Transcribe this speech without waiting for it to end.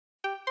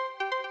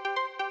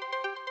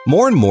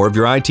More and more of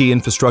your IT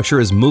infrastructure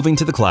is moving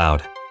to the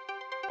cloud.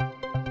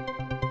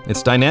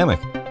 It's dynamic,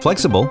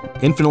 flexible,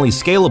 infinitely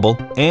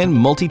scalable, and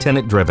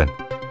multi-tenant driven.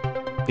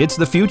 It's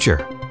the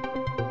future.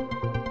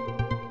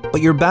 But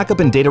your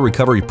backup and data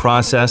recovery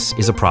process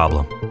is a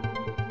problem.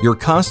 You're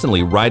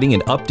constantly writing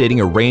and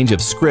updating a range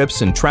of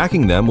scripts and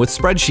tracking them with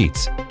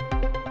spreadsheets.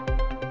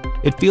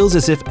 It feels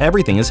as if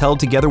everything is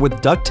held together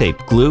with duct tape,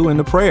 glue, and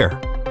a prayer.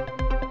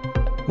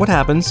 What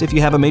happens if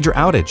you have a major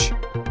outage?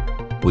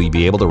 Will you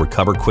be able to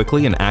recover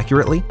quickly and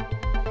accurately?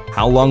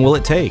 How long will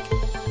it take?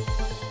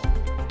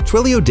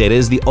 Trilio Data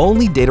is the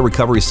only data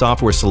recovery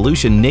software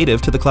solution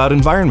native to the cloud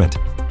environment.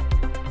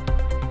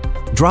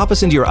 Drop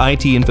us into your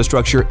IT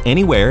infrastructure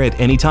anywhere at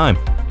any time,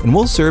 and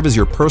we'll serve as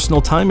your personal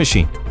time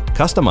machine,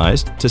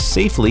 customized to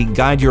safely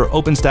guide your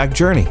OpenStack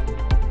journey.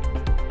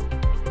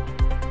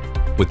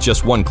 With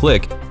just one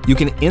click, you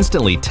can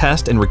instantly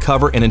test and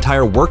recover an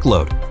entire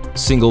workload,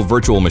 single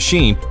virtual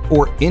machine,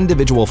 or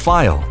individual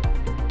file.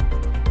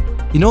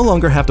 You no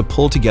longer have to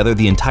pull together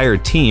the entire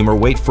team or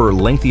wait for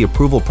lengthy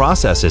approval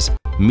processes,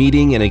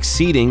 meeting and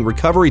exceeding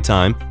recovery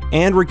time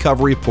and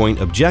recovery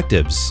point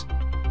objectives.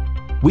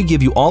 We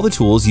give you all the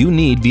tools you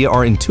need via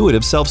our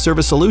intuitive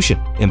self-service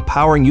solution,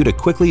 empowering you to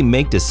quickly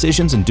make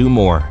decisions and do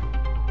more.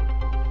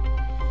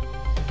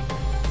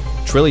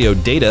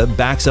 Trilio Data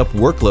backs up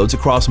workloads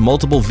across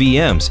multiple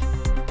VMs,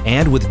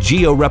 and with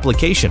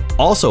geo-replication,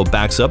 also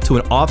backs up to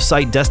an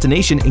off-site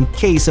destination in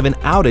case of an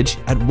outage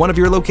at one of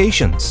your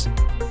locations.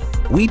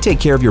 We take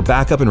care of your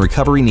backup and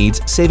recovery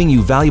needs, saving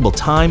you valuable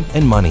time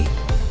and money.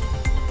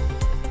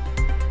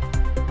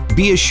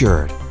 Be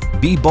assured,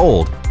 be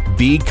bold,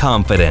 be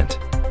confident,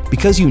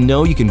 because you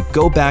know you can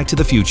go back to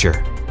the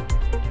future.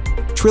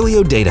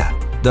 Trilio Data,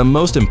 the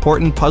most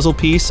important puzzle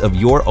piece of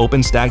your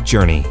OpenStack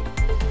journey.